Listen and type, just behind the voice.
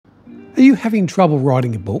Are you having trouble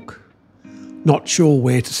writing a book? Not sure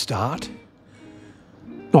where to start?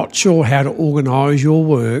 Not sure how to organise your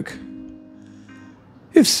work?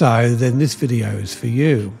 If so, then this video is for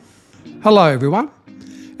you. Hello everyone,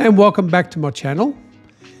 and welcome back to my channel.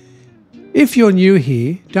 If you're new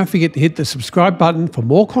here, don't forget to hit the subscribe button for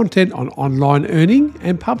more content on online earning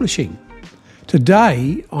and publishing.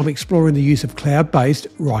 Today, I'm exploring the use of cloud-based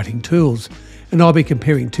writing tools, and I'll be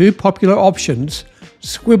comparing two popular options,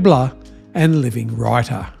 Squibler and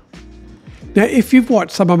Livingwriter. Now, if you've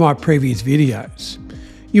watched some of my previous videos,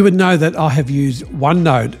 you would know that I have used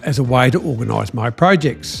OneNote as a way to organise my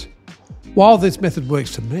projects. While this method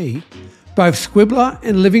works for me, both Squibler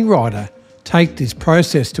and Livingwriter take this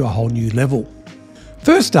process to a whole new level.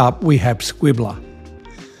 First up, we have Squibler.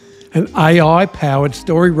 An AI-powered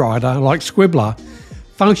story writer like Squibler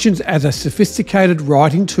functions as a sophisticated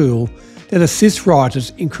writing tool that assists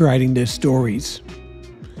writers in creating their stories.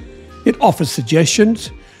 It offers suggestions,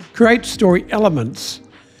 creates story elements,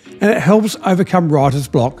 and it helps overcome writer's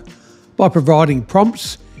block by providing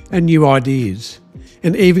prompts and new ideas,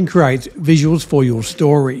 and even creates visuals for your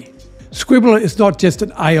story. Squibler is not just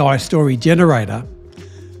an AI story generator,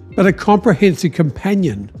 but a comprehensive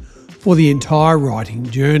companion for the entire writing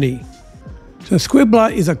journey. So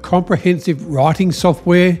Squibler is a comprehensive writing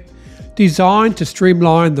software designed to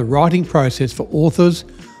streamline the writing process for authors,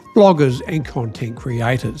 bloggers and content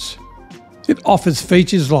creators. It offers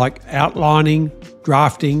features like outlining,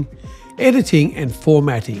 drafting, editing and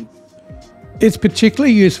formatting. It's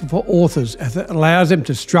particularly useful for authors as it allows them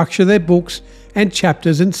to structure their books and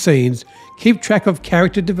chapters and scenes, keep track of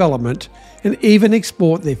character development, and even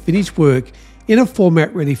export their finished work in a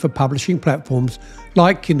format ready for publishing platforms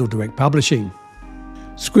like Kindle Direct Publishing.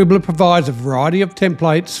 Squibler provides a variety of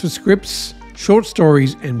templates for scripts, short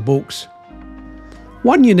stories and books.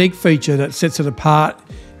 One unique feature that sets it apart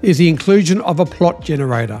is the inclusion of a plot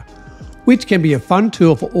generator, which can be a fun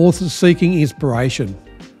tool for authors seeking inspiration.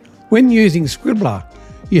 When using Squibler,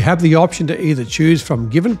 you have the option to either choose from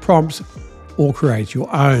given prompts or create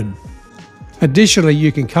your own. Additionally,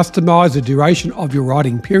 you can customise the duration of your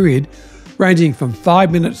writing period, ranging from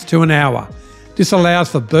 5 minutes to an hour. This allows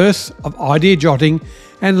for bursts of idea jotting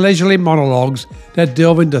and leisurely monologues that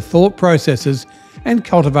delve into thought processes and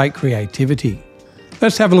cultivate creativity.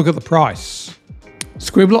 Let's have a look at the price.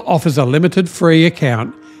 Squibler offers a limited free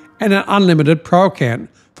account and an unlimited pro account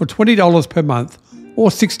for $20 per month or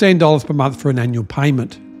 $16 per month for an annual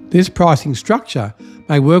payment. This pricing structure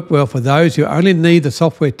may work well for those who only need the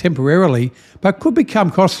software temporarily but could become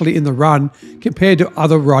costly in the run compared to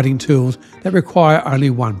other writing tools that require only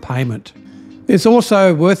one payment. It's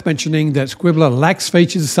also worth mentioning that Squibler lacks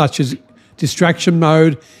features such as distraction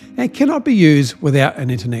mode and cannot be used without an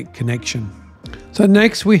internet connection. So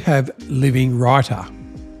next we have Livingwriter.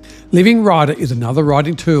 Livingwriter is another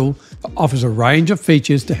writing tool that offers a range of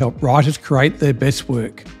features to help writers create their best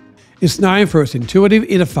work. It's known for its intuitive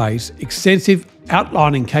interface, extensive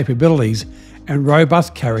outlining capabilities, and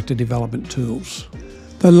robust character development tools.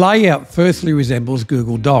 The layout firstly resembles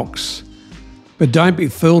Google Docs, but don't be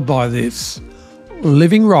fooled by this.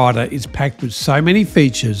 Livingwriter is packed with so many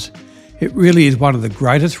features, it really is one of the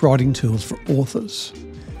greatest writing tools for authors.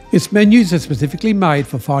 Its menus are specifically made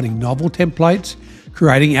for finding novel templates,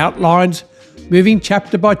 creating outlines, moving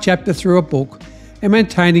chapter by chapter through a book, and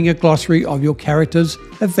maintaining a glossary of your characters,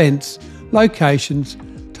 events, locations,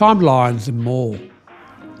 timelines and more.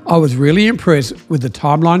 I was really impressed with the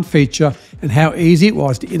timeline feature and how easy it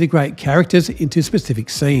was to integrate characters into specific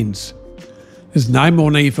scenes. There's no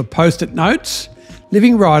more need for post-it notes.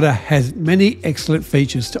 Livingwriter has many excellent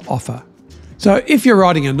features to offer. So if you're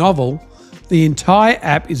writing a novel, the entire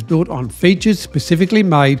app is built on features specifically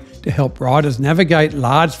made to help writers navigate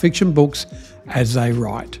large fiction books as they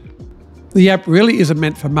write. The app really isn't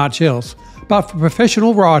meant for much else, but for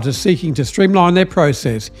professional writers seeking to streamline their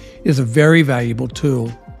process, it is a very valuable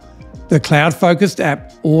tool. The cloud-focused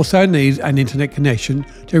app also needs an internet connection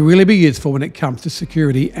to really be useful when it comes to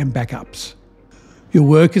security and backups. Your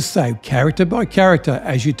work is saved character by character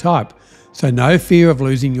as you type, so no fear of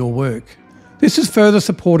losing your work. This is further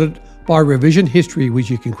supported by revision history, which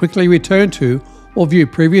you can quickly return to or view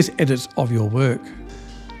previous edits of your work.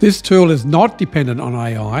 This tool is not dependent on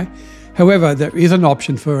AI, however there is an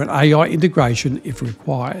option for an AI integration if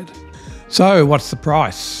required. So what's the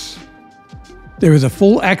price? There is a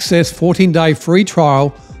full access 14-day free trial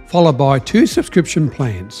followed by 2 subscription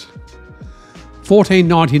plans,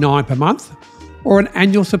 $14.99 per month or an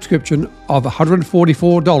annual subscription of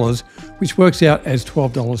 $144, which works out as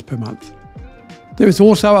 $12 per month. There is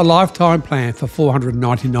also a lifetime plan for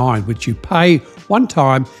 $499, which you pay one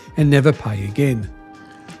time and never pay again.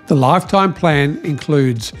 The lifetime plan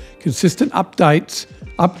includes consistent updates,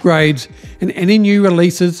 upgrades, and any new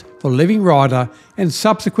releases for Livingwriter and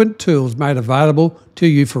subsequent tools made available to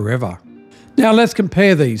you forever. Now let's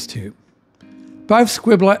compare these two. Both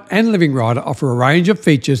Squibler and Livingwriter offer a range of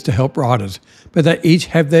features to help writers, but they each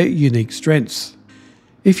have their unique strengths.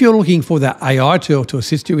 If you're looking for that AI tool to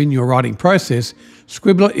assist you in your writing process,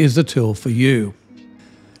 Squibler is the tool for you.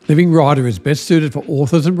 Livingwriter is best suited for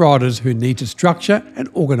authors and writers who need to structure and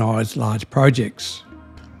organise large projects.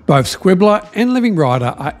 Both Squibler and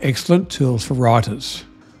Livingwriter are excellent tools for writers.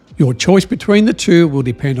 Your choice between the two will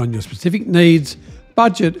depend on your specific needs,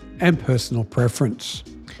 budget and personal preference.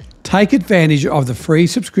 Take advantage of the free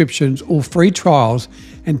subscriptions or free trials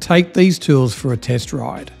and take these tools for a test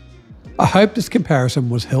ride. I hope this comparison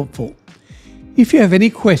was helpful. If you have any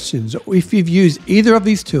questions or if you've used either of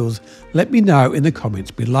these tools, let me know in the comments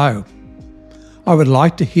below. I would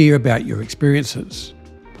like to hear about your experiences.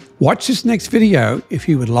 Watch this next video if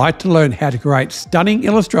you would like to learn how to create stunning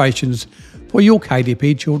illustrations for your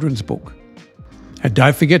KDP children's book. And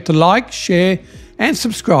don't forget to like, share and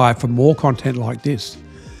subscribe for more content like this.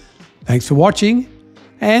 Thanks for watching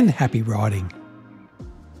and happy writing.